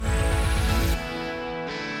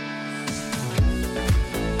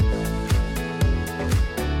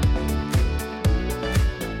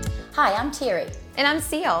Hi, I'm Terry. And I'm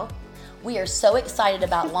Seal. We are so excited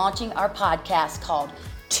about launching our podcast called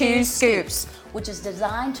Two Scoops, which is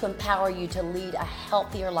designed to empower you to lead a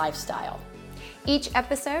healthier lifestyle. Each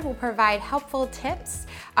episode will provide helpful tips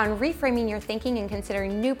on reframing your thinking and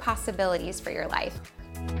considering new possibilities for your life.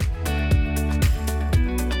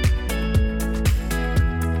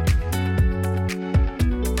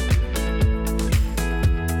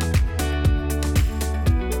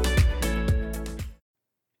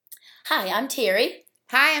 Hi, I'm Terry.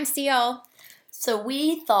 Hi, I'm Seal. So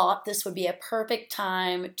we thought this would be a perfect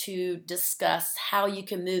time to discuss how you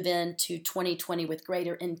can move into 2020 with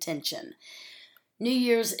greater intention. New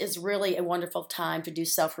Year's is really a wonderful time to do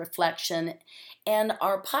self-reflection, and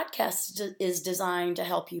our podcast is designed to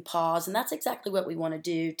help you pause, and that's exactly what we want to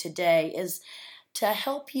do today, is to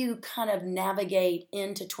help you kind of navigate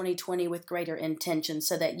into 2020 with greater intention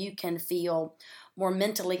so that you can feel more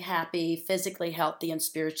mentally happy, physically healthy, and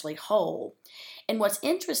spiritually whole. And what's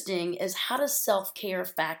interesting is how does self-care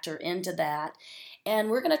factor into that? And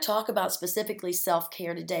we're going to talk about specifically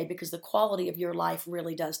self-care today because the quality of your life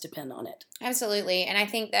really does depend on it. Absolutely. And I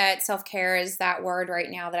think that self-care is that word right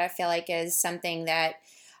now that I feel like is something that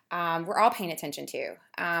we're all paying attention to.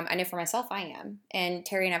 I know for myself, I am. And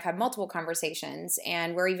Terry and I have had multiple conversations,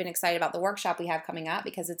 and we're even excited about the workshop we have coming up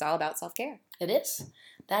because it's all about self-care. It is.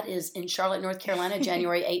 That is in Charlotte, North Carolina,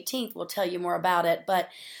 January 18th. We'll tell you more about it. But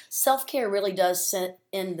self-care really does sit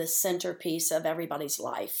in the centerpiece of everybody's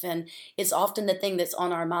life. And it's often the thing that's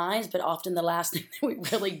on our minds, but often the last thing that we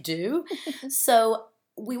really do. So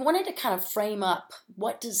we wanted to kind of frame up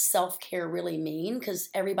what does self-care really mean, because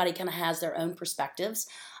everybody kind of has their own perspectives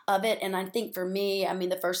of it. And I think for me,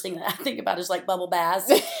 the first thing that I think about is like bubble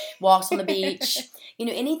baths, walks on the beach,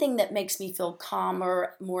 anything that makes me feel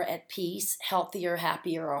calmer, more at peace, healthier,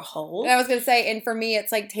 happier, or whole. And I was going to say, and for me,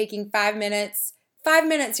 it's like taking 5 minutes,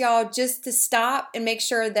 y'all, just to stop and make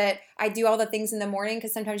sure that I do all the things in the morning,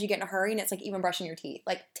 because sometimes you get in a hurry and it's like even brushing your teeth.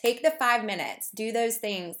 Like, take the 5 minutes, do those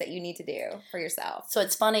things that you need to do for yourself. So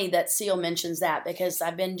it's funny that Seal mentions that, because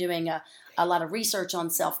I've been doing a lot of research on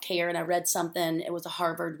self-care, and I read something, it was a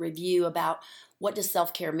Harvard review about what does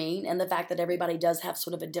self-care mean, and the fact that everybody does have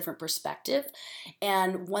sort of a different perspective.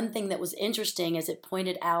 And one thing that was interesting is it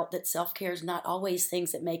pointed out that self-care is not always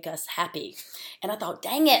things that make us happy. And I thought,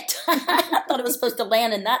 dang it, I thought it was supposed to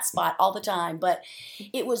land in that spot all the time. But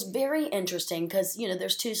it was very interesting because,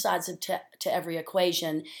 there's two sides to every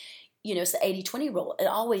equation. It's the 80-20 rule. It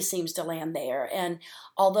always seems to land there. And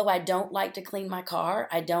although I don't like to clean my car,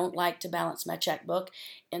 I don't like to balance my checkbook,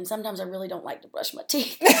 and sometimes I really don't like to brush my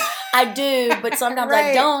teeth. I do, but sometimes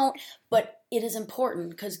Right. I don't. But it is important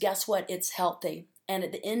because guess what? It's healthy. And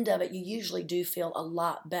at the end of it, you usually do feel a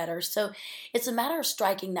lot better. So it's a matter of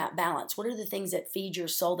striking that balance. What are the things that feed your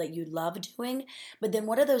soul that you love doing? But then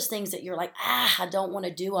what are those things that you're like, I don't want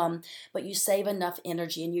to do them, but you save enough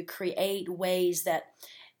energy and you create ways that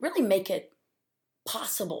really make it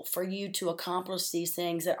possible for you to accomplish these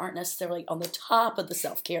things that aren't necessarily on the top of the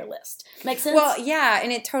self-care list. Make sense? Well, yeah,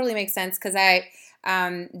 and it totally makes sense because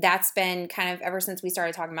that's been kind of ever since we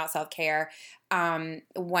started talking about self-care.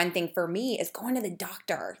 One thing for me is going to the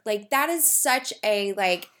doctor. Like, that is such a,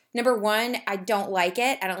 number one, I don't like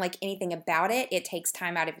it. I don't like anything about it. It takes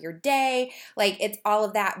time out of your day. Like, it's all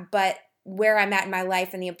of that. But where I'm at in my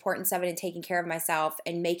life and the importance of it and taking care of myself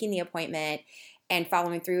and making the appointment and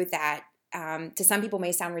following through with that, to some people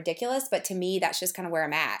may sound ridiculous, but to me, that's just kind of where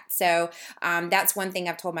I'm at. So that's one thing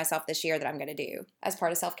I've told myself this year that I'm going to do as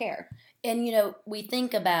part of self-care. And, we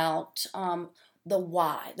think about the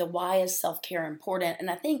why. The why is self-care important?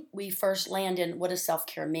 And I think we first land in what does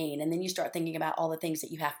self-care mean? And then you start thinking about all the things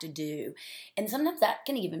that you have to do. And sometimes that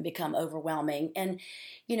can even become overwhelming. And,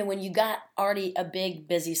 when you got already a big,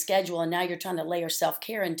 busy schedule and now you're trying to layer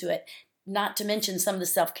self-care into it, not to mention some of the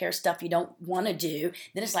self-care stuff you don't want to do,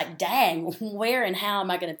 then it's like, dang, where and how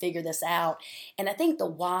am I going to figure this out? And I think the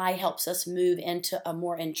why helps us move into a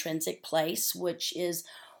more intrinsic place, which is,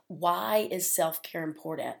 why is self-care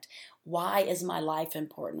important? Why is my life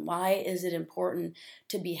important? Why is it important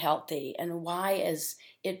to be healthy? And why is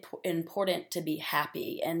it important to be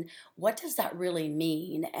happy? And what does that really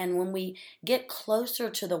mean? And when we get closer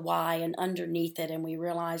to the why and underneath it, and we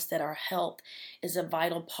realize that our health is a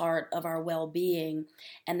vital part of our well-being,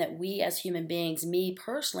 and that we as human beings, me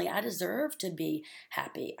personally, I deserve to be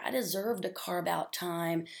happy. I deserve to carve out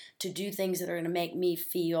time to do things that are going to make me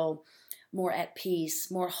feel more at peace,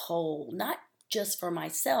 more whole, not just for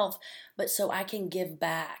myself, but so I can give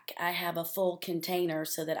back. I have a full container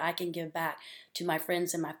so that I can give back to my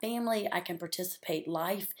friends and my family. I can participate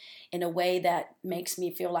life in a way that makes me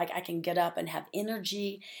feel like I can get up and have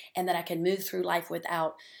energy, and that I can move through life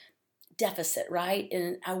without deficit, right?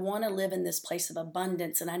 And I want to live in this place of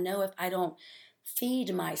abundance. And I know if I don't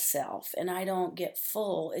feed myself and I don't get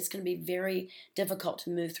full, it's going to be very difficult to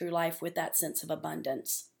move through life with that sense of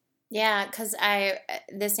abundance. Yeah, because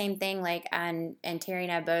the same thing, like, and Terry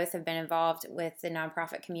and I both have been involved with the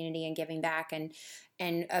nonprofit community and giving back, and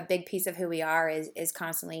a big piece of who we are is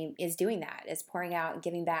constantly is doing that, is pouring out and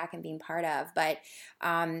giving back and being part of. But,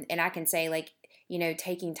 and I can say, like,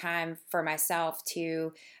 taking time for myself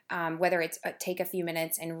to, whether it's take a few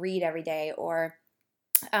minutes and read every day, or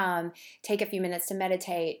take a few minutes to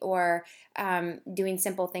meditate, or doing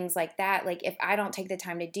simple things like that. Like, if I don't take the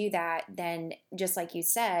time to do that, then just like you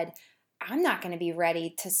said, I'm not going to be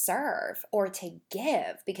ready to serve or to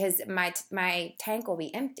give, because my tank will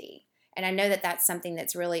be empty. And I know that that's something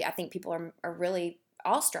that's really, I think people are really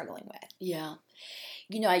all struggling with. Yeah.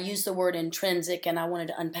 I use the word intrinsic, and I wanted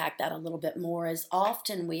to unpack that a little bit more. As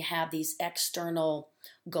often we have these external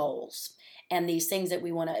goals and these things that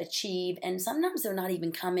we want to achieve, and sometimes they're not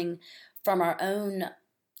even coming from our own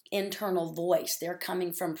internal voice. They're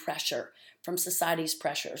coming from pressure, from society's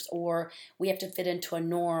pressures, or we have to fit into a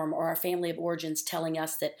norm, or our family of origins telling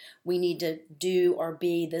us that we need to do or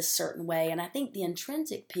be this certain way. And I think the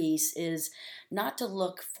intrinsic piece is not to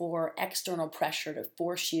look for external pressure to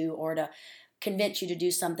force you or to convince you to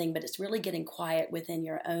do something, but it's really getting quiet within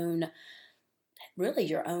your own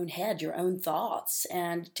head, your own thoughts,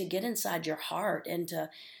 and to get inside your heart, and to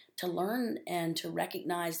learn and to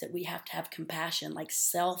recognize that we have to have compassion, like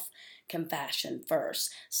self-compassion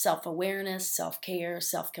first. Self-awareness, self-care,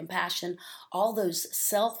 self-compassion, all those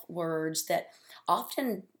self words that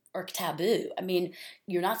often are taboo. I mean,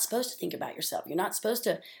 you're not supposed to think about yourself. You're not supposed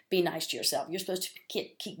to be nice to yourself. You're supposed to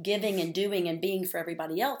keep giving and doing and being for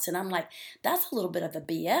everybody else. And I'm like, that's a little bit of a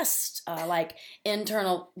BS, like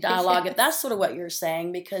internal dialogue, if that's sort of what you're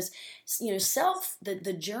saying, because,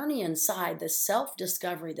 the journey inside, the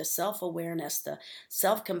self-discovery, the self-awareness, the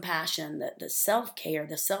self-compassion, the self-care,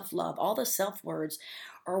 the self-love, all the self-words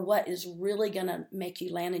are what is really going to make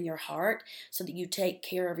you land in your heart, so that you take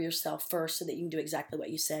care of yourself first, so that you can do exactly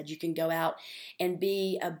what you said. You can go out and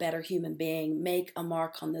be a better human being, make a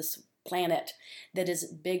mark on this planet that is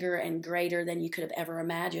bigger and greater than you could have ever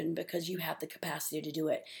imagined, because you have the capacity to do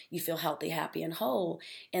it. You feel healthy, happy, and whole,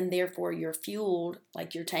 and therefore you're fueled,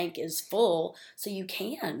 like your tank is full, so you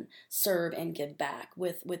can serve and give back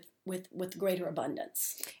with greater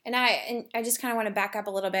abundance. And I just kind of want to back up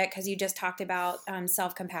a little bit, because you just talked about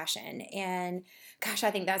self-compassion, and gosh, I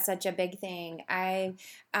think that's such a big thing. I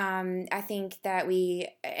think that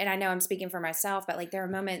and I know I'm speaking for myself, but like, there are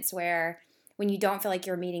moments where when you don't feel like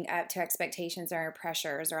you're meeting up to expectations or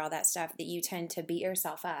pressures or all that stuff, that you tend to beat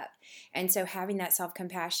yourself up. And so having that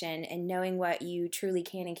self-compassion and knowing what you truly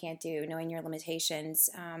can and can't do, knowing your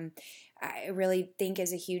limitations, I really think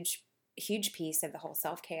is a huge piece of the whole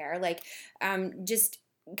self-care. Like, just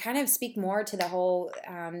kind of speak more to the whole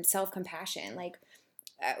self-compassion. Like,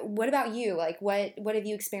 what about you? Like, what have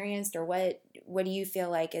you experienced, or what do you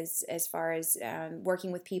feel like as far as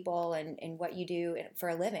working with people and what you do for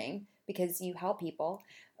a living, because you help people?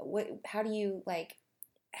 How do you, like,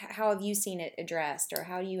 how have you seen it addressed, or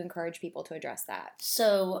how do you encourage people to address that?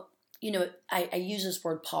 So, I use this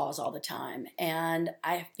word pause all the time, and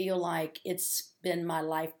I feel like it's been my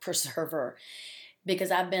life preserver,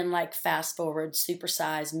 because I've been like fast forward,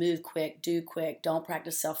 supersize, move quick, do quick, don't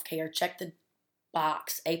practice self-care, check the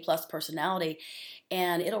box, A+ personality,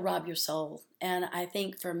 and it'll rob your soul. And I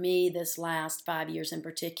think for me, this last 5 years in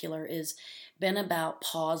particular has been about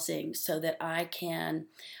pausing, so that I can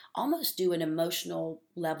almost do an emotional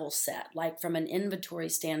level set, like from an inventory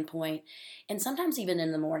standpoint. And sometimes even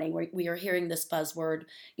in the morning, we are hearing this buzzword,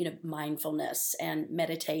 mindfulness and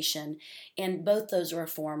meditation. And both those are a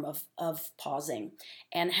form of pausing.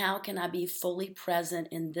 And how can I be fully present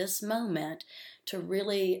in this moment to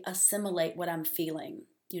really assimilate what I'm feeling?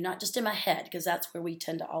 Not just in my head, because that's where we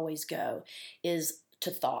tend to always go, is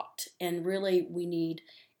to thought. And really we need,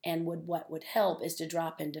 and what would help is to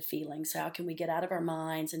drop into feelings. How can we get out of our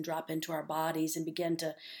minds and drop into our bodies and begin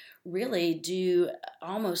to really do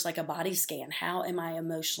almost like a body scan? How am I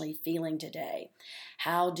emotionally feeling today?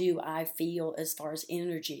 How do I feel as far as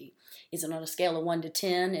energy? Is it on a scale of 1 to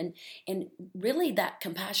 10? And really that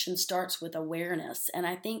compassion starts with awareness. And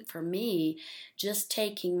I think for me, just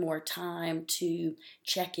taking more time to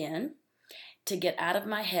check in, to get out of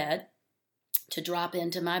my head, to drop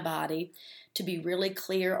into my body, to be really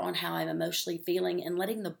clear on how I'm emotionally feeling, and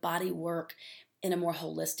letting the body work in a more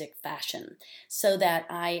holistic fashion, so that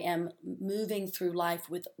I am moving through life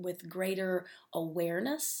with greater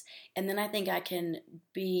awareness. And then I think I can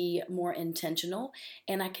be more intentional,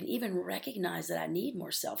 and I can even recognize that I need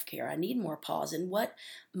more self-care. I need more pause. And what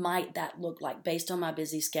might that look like based on my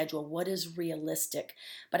busy schedule? What is realistic?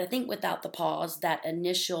 But I think without the pause, that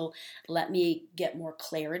initial let me get more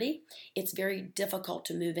clarity, it's very difficult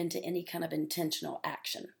to move into any kind of intentional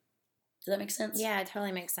action. Does that make sense? Yeah, it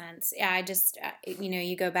totally makes sense. Yeah, I just,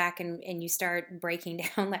 you go back and you start breaking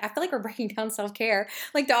down. Like, I feel like we're breaking down self-care,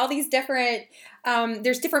 like to all these different,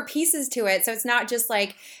 there's different pieces to it. So it's not just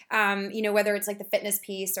like, whether it's like the fitness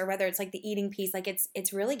piece or whether it's like the eating piece, like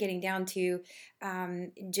it's really getting down to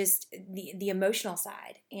just the emotional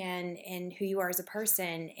side and who you are as a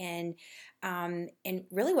person and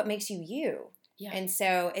really what makes you you. Yeah. And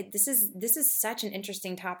so this is such an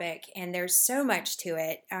interesting topic, and there's so much to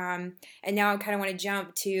it. And now I kind of want to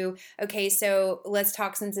jump to, okay, so let's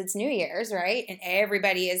talk, since it's New Year's, right? And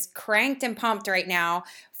everybody is cranked and pumped right now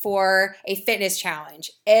for a fitness challenge.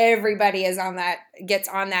 Everybody gets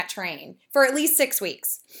on that train for at least 6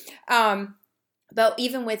 weeks. But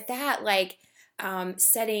even with that, like,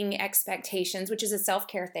 setting expectations, which is a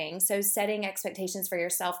self-care thing. So setting expectations for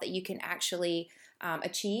yourself that you can actually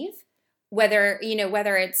achieve. Whether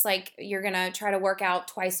it's like you're going to try to work out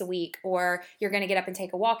twice a week, or you're going to get up and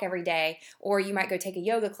take a walk every day, or you might go take a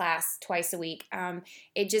yoga class twice a week.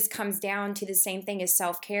 It just comes down to the same thing as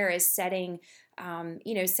self-care, is setting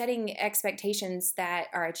expectations that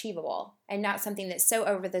are achievable and not something that's so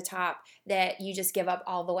over the top that you just give up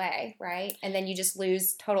all the way, right? And then you just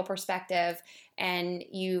lose total perspective, and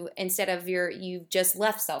you've just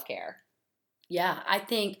left self-care. Yeah, I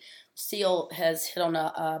think Seal has hit on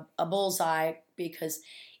a bullseye, because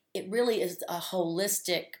it really is a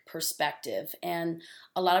holistic perspective. And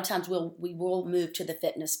a lot of times we will move to the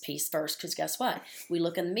fitness piece first, because guess what? We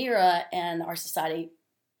look in the mirror and our society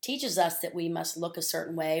teaches us that we must look a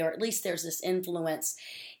certain way, or at least there's this influence,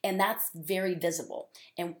 and that's very visible.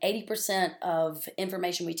 And 80% of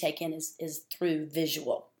information we take in is through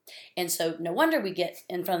visual. And so no wonder we get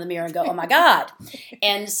in front of the mirror and go, oh my God.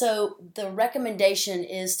 And so the recommendation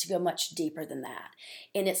is to go much deeper than that.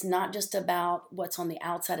 And it's not just about what's on the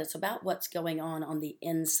outside, it's about what's going on the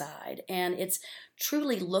inside. And it's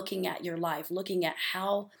truly looking at your life, looking at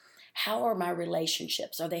how are my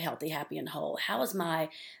relationships? Are they healthy, happy, and whole? How is my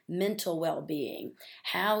mental well-being?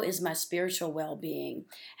 How is my spiritual well-being?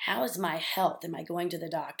 How is my health? Am I going to the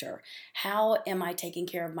doctor? How am I taking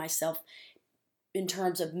care of myself in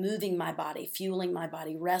terms of moving my body, fueling my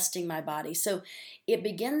body, resting my body? So it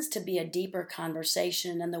begins to be a deeper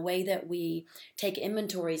conversation, and the way that we take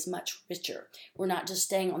inventory is much richer. We're not just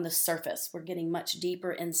staying on the surface. We're getting much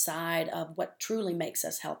deeper inside of what truly makes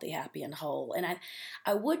us healthy, happy, and whole. And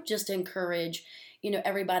I would just encourage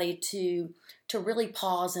everybody to really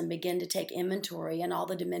pause and begin to take inventory in all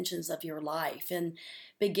the dimensions of your life, and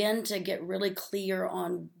begin to get really clear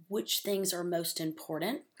on which things are most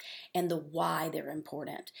important and the why they're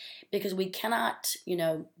important. Because we cannot,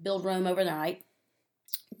 build Rome overnight.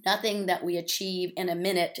 Nothing that we achieve in a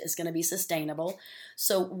minute is going to be sustainable.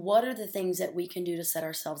 So what are the things that we can do to set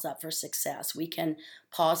ourselves up for success? We can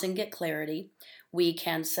pause and get clarity. We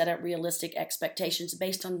can set up realistic expectations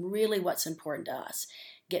based on really what's important to us.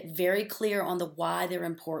 Get very clear on the why they're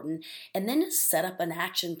important, and then set up an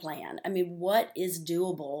action plan. I mean, what is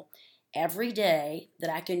doable every day that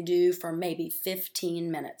I can do for maybe 15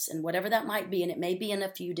 minutes, and whatever that might be, and it may be in a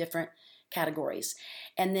few different categories.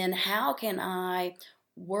 And then how can I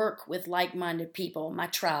work with like-minded people, my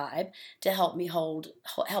tribe, to help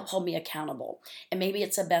hold me accountable? And maybe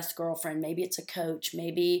it's a best girlfriend, maybe it's a coach,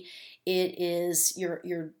 maybe it is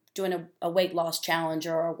you're doing a weight loss challenge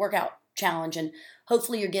or a workout challenge, and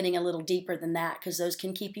hopefully you're getting a little deeper than that, because those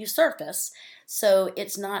can keep you surface. So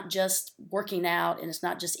it's not just working out, and it's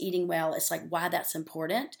not just eating well. It's like why that's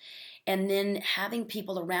important. And then having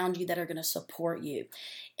people around you that are going to support you.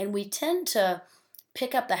 And we tend to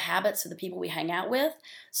pick up the habits of the people we hang out with.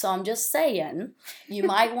 So I'm just saying, you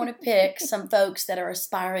might want to pick some folks that are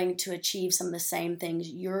aspiring to achieve some of the same things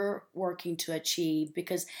you're working to achieve,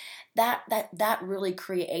 because that really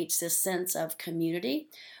creates this sense of community,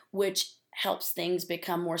 which helps things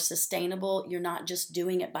become more sustainable. You're not just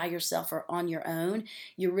doing it by yourself or on your own.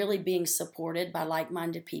 You're really being supported by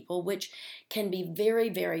like-minded people, which can be very,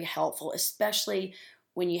 very helpful, especially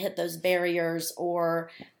when you hit those barriers or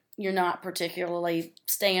you're not particularly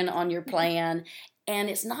staying on your plan. And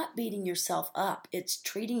it's not beating yourself up. It's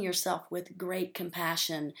treating yourself with great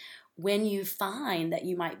compassion when you find that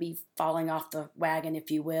you might be falling off the wagon, if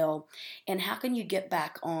you will, and how can you get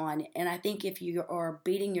back on? And I think if you are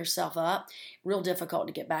beating yourself up, real difficult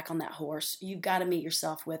to get back on that horse. You've got to meet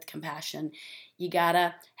yourself with compassion. You got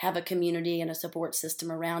to have a community and a support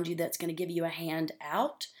system around you that's going to give you a hand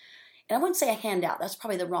out. And I wouldn't say a hand out. That's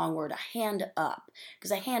probably the wrong word. A hand up.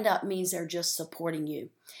 Because a hand up means they're just supporting you.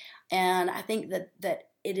 And I think that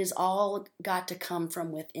it is all got to come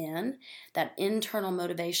from within, that internal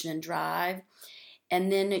motivation and drive.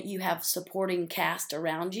 And then you have supporting cast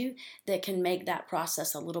around you that can make that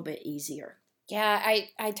process a little bit easier. Yeah,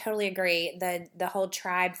 I totally agree. The whole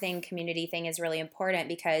tribe thing, community thing is really important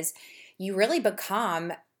because you really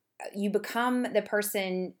become the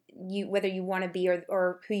person you, whether you want to be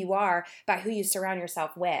or who you are, by who you surround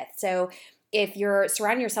yourself with. So if you're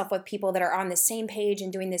surrounding yourself with people that are on the same page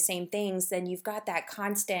and doing the same things, then you've got that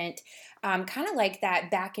constant kind of like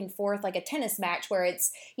that back and forth, like a tennis match where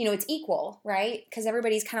it's, it's equal, right? Because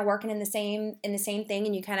everybody's kind of working in the same thing,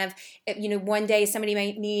 and you kind of, one day somebody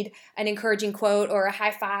might need an encouraging quote or a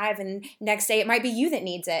high five, and next day it might be you that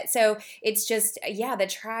needs it. So it's just, the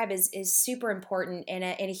tribe is super important and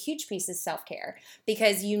a huge piece of self-care,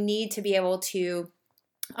 because you need to be able to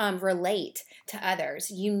relate to others.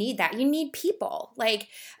 You need that. You need people. Like,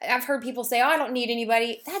 I've heard people say, oh, I don't need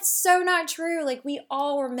anybody. That's so not true. Like, we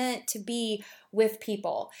all were meant to be with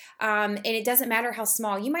people. And it doesn't matter how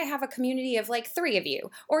small. You might have a community of like 3 of you,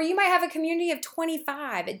 or you might have a community of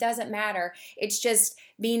 25. It doesn't matter. It's just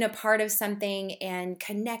being a part of something and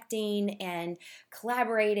connecting and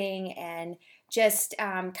collaborating and just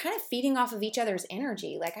kind of feeding off of each other's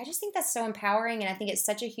energy. Like, I just think that's so empowering. And I think it's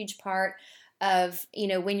such a huge part of,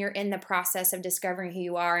 when you're in the process of discovering who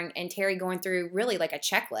you are, and Terry going through really like a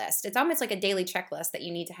checklist. It's almost like a daily checklist that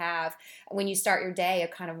you need to have when you start your day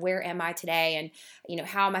of kind of, where am I today? And,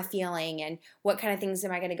 how am I feeling? And what kind of things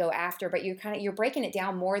am I going to go after? But you're breaking it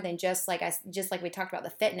down more than just like we talked about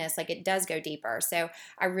the fitness, like it does go deeper. So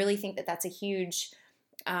I really think that that's a huge,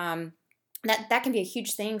 that can be a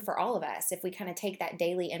huge thing for all of us if we kind of take that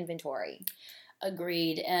daily inventory.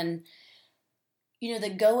 Agreed. And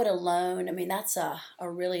the go it alone, I mean, that's a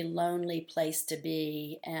really lonely place to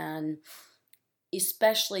be. And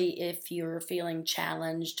especially if you're feeling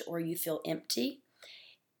challenged or you feel empty,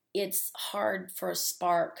 it's hard for a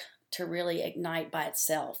spark to really ignite by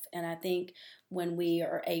itself. And I think when we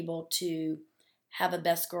are able to have a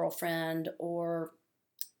best girlfriend or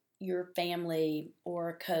your family or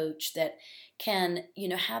a coach that can,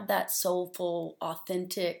 have that soulful,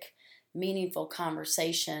 authentic, meaningful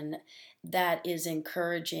conversation that is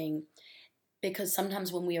encouraging, because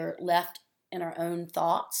sometimes when we are left in our own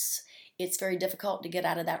thoughts, it's very difficult to get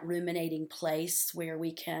out of that ruminating place where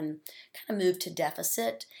we can kind of move to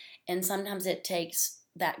deficit. And sometimes it takes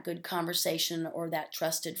that good conversation or that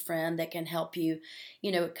trusted friend that can help you,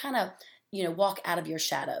 kind of, walk out of your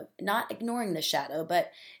shadow, not ignoring the shadow,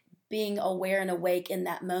 but being aware and awake in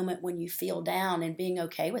that moment when you feel down, and being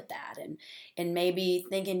okay with that, and maybe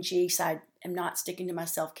thinking, geez, I am not sticking to my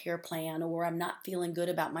self-care plan, or I'm not feeling good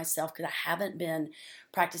about myself because I haven't been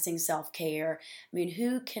practicing self-care. I mean,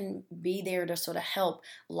 who can be there to sort of help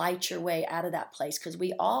light your way out of that place? Because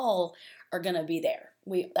we all are going to be there.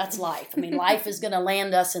 That's life. I mean, life is going to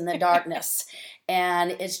land us in the darkness,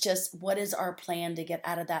 and it's just, what is our plan to get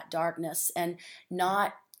out of that darkness? And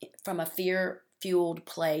not from a fear-fueled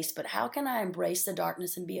place, but how can I embrace the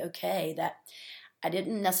darkness and be okay that I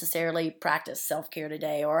didn't necessarily practice self-care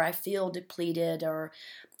today, or I feel depleted, or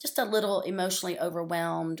just a little emotionally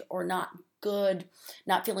overwhelmed, or not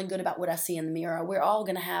feeling good about what I see in the mirror. We're all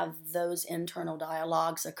going to have those internal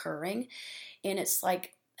dialogues occurring, and it's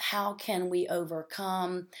like, how can we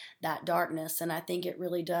overcome that darkness? And I think it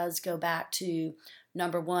really does go back to,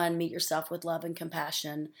 number 1, meet yourself with love and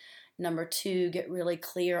compassion. Number 2, get really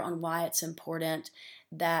clear on why it's important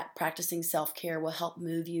that practicing self-care will help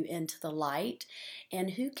move you into the light,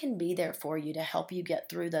 and who can be there for you to help you get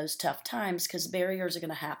through those tough times, because barriers are going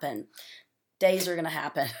to happen. Days are going to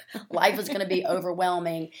happen. Life is going to be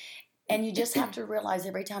overwhelming. And you just have to realize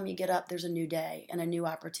every time you get up, there's a new day and a new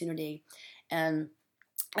opportunity. And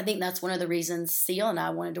I think that's one of the reasons Seal and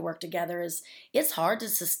I wanted to work together, is it's hard to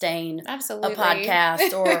sustain Absolutely. a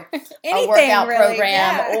podcast or a workout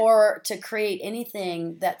program, or to create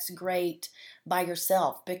anything that's great by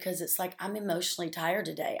yourself, because it's like, I'm emotionally tired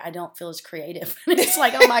today. I don't feel as creative. It's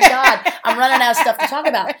like, oh my God, I'm running out of stuff to talk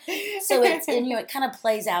about. So it kind of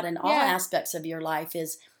plays out in all aspects of your life,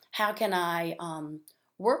 is how can I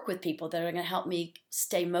work with people that are going to help me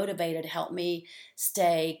stay motivated, help me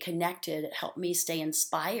stay connected, help me stay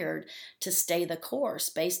inspired to stay the course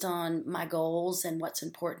based on my goals and what's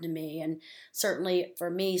important to me. And certainly for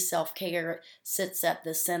me, self-care sits at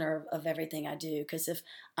the center of everything I do, because if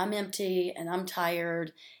I'm empty and I'm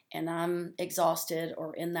tired and I'm exhausted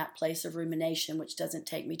or in that place of rumination, which doesn't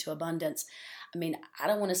take me to abundance, I mean, I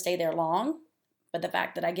don't want to stay there long, but the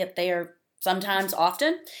fact that I get there sometimes,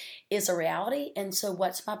 often, is a reality. And so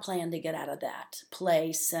what's my plan to get out of that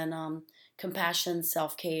place? And compassion,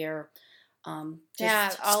 self-care,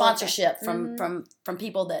 sponsorship from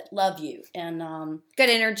people that love you, and good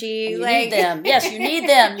energy. and you need them. Yes, you need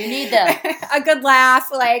them. You need them. A good laugh,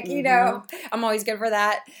 I'm always good for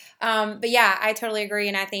that. But yeah, I totally agree,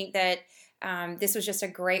 and I think that this was just a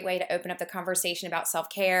great way to open up the conversation about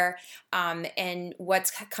self-care, and what's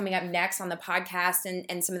coming up next on the podcast,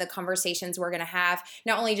 and some of the conversations we're going to have,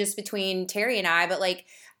 not only just between Terry and I, but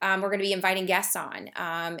we're going to be inviting guests on,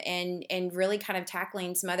 and really kind of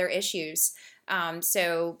tackling some other issues.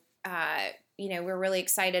 So we're really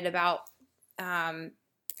excited about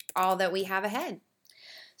all that we have ahead.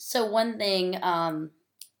 So one thing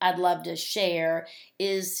I'd love to share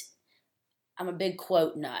is, I'm a big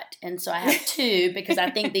quote nut, and so I have two because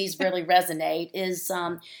I think these really resonate, is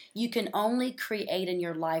you can only create in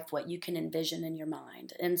your life what you can envision in your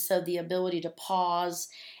mind. And so the ability to pause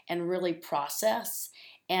and really process,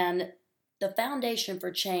 and the foundation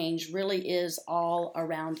for change really is all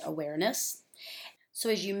around awareness.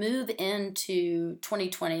 So as you move into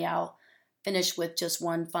 2020, I'll finish with just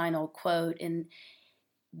one final quote, and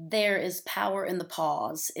there is power in the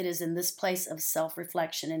pause. It is in this place of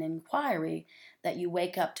self-reflection and inquiry that you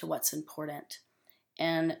wake up to what's important.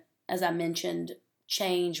 And as I mentioned,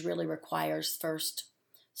 change really requires first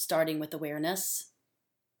starting with awareness.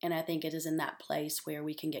 And I think it is in that place where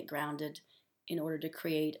we can get grounded in order to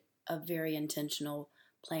create a very intentional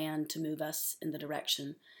plan to move us in the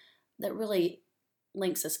direction that really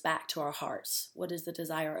links us back to our hearts. What is the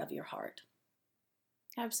desire of your heart?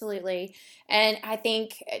 Absolutely. And I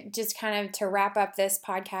think just kind of to wrap up this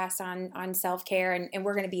podcast on self-care, and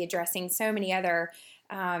we're going to be addressing so many other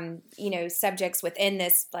subjects within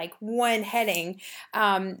this one heading.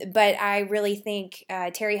 But I really think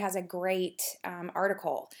Terry has a great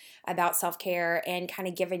article about self-care and kind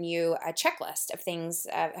of giving you a checklist of things,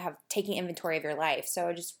 have taking inventory of your life. So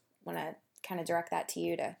I just want to kind of direct that to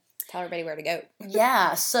you to tell everybody where to go.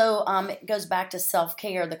 Yeah, so it goes back to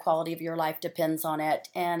self-care. The quality of your life depends on it.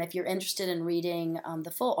 And if you're interested in reading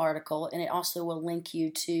the full article, and it also will link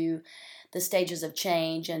you to the stages of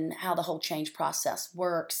change and how the whole change process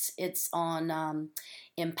works, it's on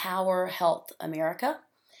Empower Health America,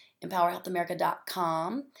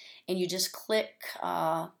 empowerhealthamerica.com, and you just click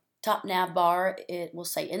top nav bar. It will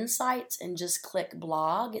say Insights, and just click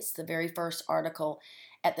blog. It's the very first article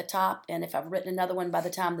at the top, and if I've written another one by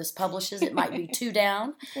the time this publishes, it might be two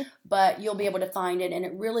down, but you'll be able to find it, and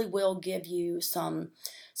it really will give you some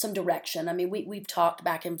direction. I mean, we've talked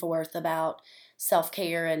back and forth about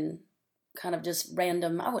self-care and kind of just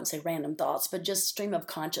random, I wouldn't say random thoughts, but just stream of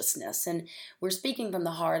consciousness, and we're speaking from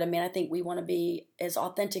the heart. I mean, I think we want to be as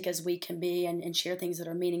authentic as we can be, and share things that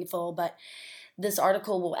are meaningful, but this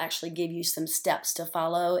article will actually give you some steps to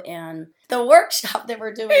follow. And the workshop that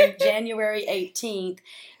we're doing January 18th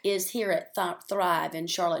is here at Thrive in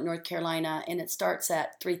Charlotte, North Carolina, and it starts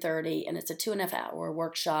at 3:30, and it's a 2.5-hour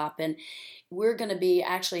workshop, and we're going to be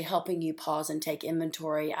actually helping you pause and take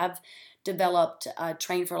inventory. I've developed a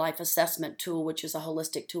Train for Life assessment tool, which is a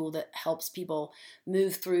holistic tool that helps people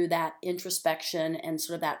move through that introspection and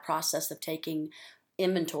sort of that process of taking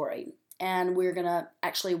inventory. And we're going to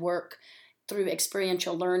actually work through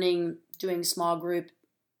experiential learning, doing small group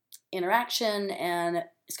interaction, and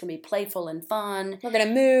it's going to be playful and fun. We're going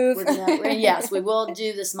to move. Yes, we will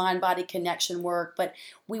do this mind-body connection work, but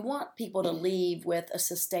we want people to leave with a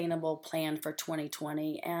sustainable plan for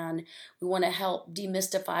 2020, and we want to help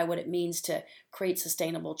demystify what it means to create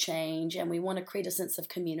sustainable change, and we want to create a sense of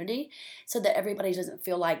community so that everybody doesn't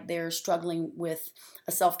feel like they're struggling with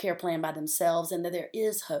a self-care plan by themselves, and that there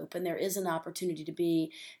is hope and there is an opportunity to be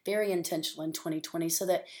very intentional in 2020 so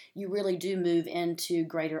that you really do move into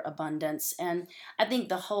greater abundance. And I think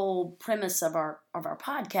the whole premise of our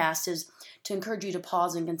podcast is to encourage you to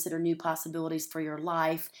pause and consider new possibilities for your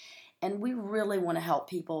life. And we really want to help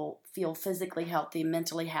people feel physically healthy,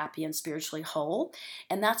 mentally happy, and spiritually whole.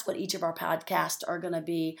 And that's what each of our podcasts are going to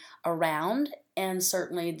be around. And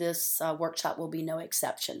certainly this workshop will be no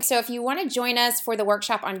exception. So if you want to join us for the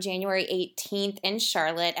workshop on January 18th in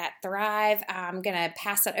Charlotte at Thrive, I'm going to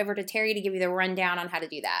pass it over to Terry to give you the rundown on how to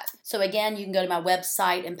do that. So again, you can go to my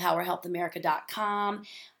website, empowerhealthamerica.com,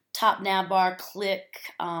 top nav bar, click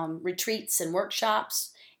retreats and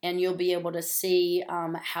workshops, and you'll be able to see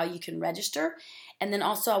how you can register. And then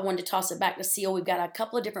also I wanted to toss it back to Seal. We've got a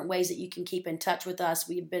couple of different ways that you can keep in touch with us.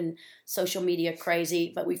 We've been social media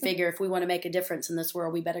crazy, but we figure if we want to make a difference in this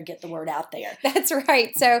world, we better get the word out there. That's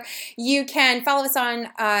right. So you can follow us on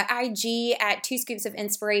IG at 2 Scoops of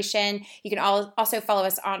Inspiration. You can also follow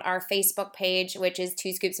us on our Facebook page, which is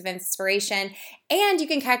 2 Scoops of Inspiration. And you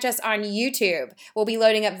can catch us on YouTube. We'll be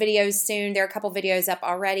loading up videos soon. There are a couple videos up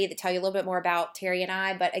already that tell you a little bit more about Terry and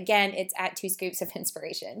I. But again, it's at 2 Scoops of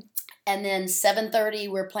Inspiration. And then 7:30,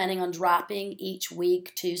 we're planning on dropping each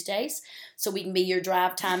week Tuesdays, so we can be your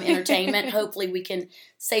drive time entertainment. Hopefully we can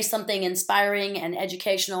say something inspiring and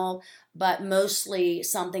educational, but mostly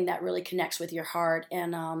something that really connects with your heart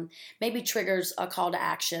and maybe triggers a call to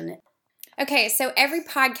action. Okay, so every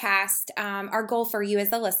podcast, our goal for you as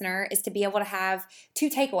the listener is to be able to have 2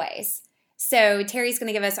 takeaways. So Terry's going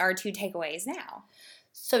to give us our 2 takeaways now.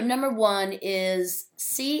 So number 1 is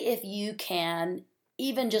see if you can,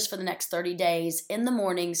 even just for the next 30 days, in the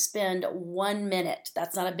morning, spend 1 minute.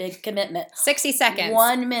 That's not a big commitment. 60 seconds.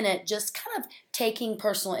 1 minute, just kind of taking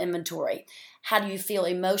personal inventory. How do you feel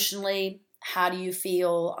emotionally? How do you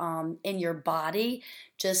feel in your body?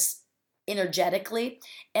 Just energetically.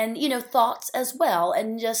 And, thoughts as well.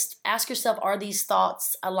 And just ask yourself, are these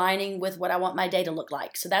thoughts aligning with what I want my day to look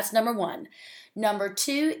like? So that's number 1. Number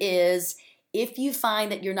 2 is, if you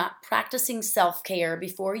find that you're not practicing self-care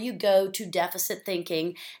before you go to deficit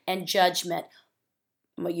thinking and judgment,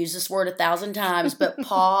 I'm going to use this word 1,000 times, but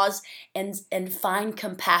pause and find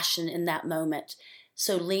compassion in that moment.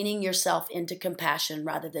 So leaning yourself into compassion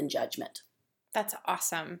rather than judgment. That's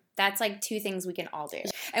awesome. That's like 2 things we can all do.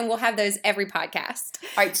 And we'll have those every podcast.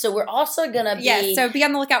 All right, so we're also going to be... Yes, so be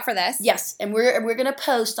on the lookout for this. Yes, and we're going to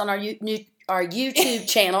post on our YouTube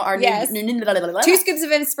channel, our yes. 2 Scoops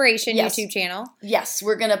of Inspiration yes. YouTube channel. Yes,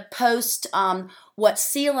 we're going to post what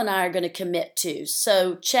Seal and I are going to commit to.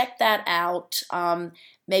 So check that out.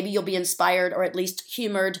 Maybe you'll be inspired or at least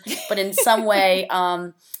humored, but in some way,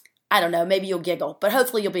 I don't know, maybe you'll giggle, but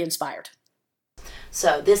hopefully you'll be inspired.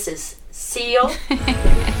 So this is Seal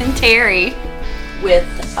and Terry with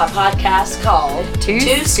a podcast called 2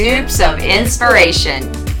 Scoops of Inspiration.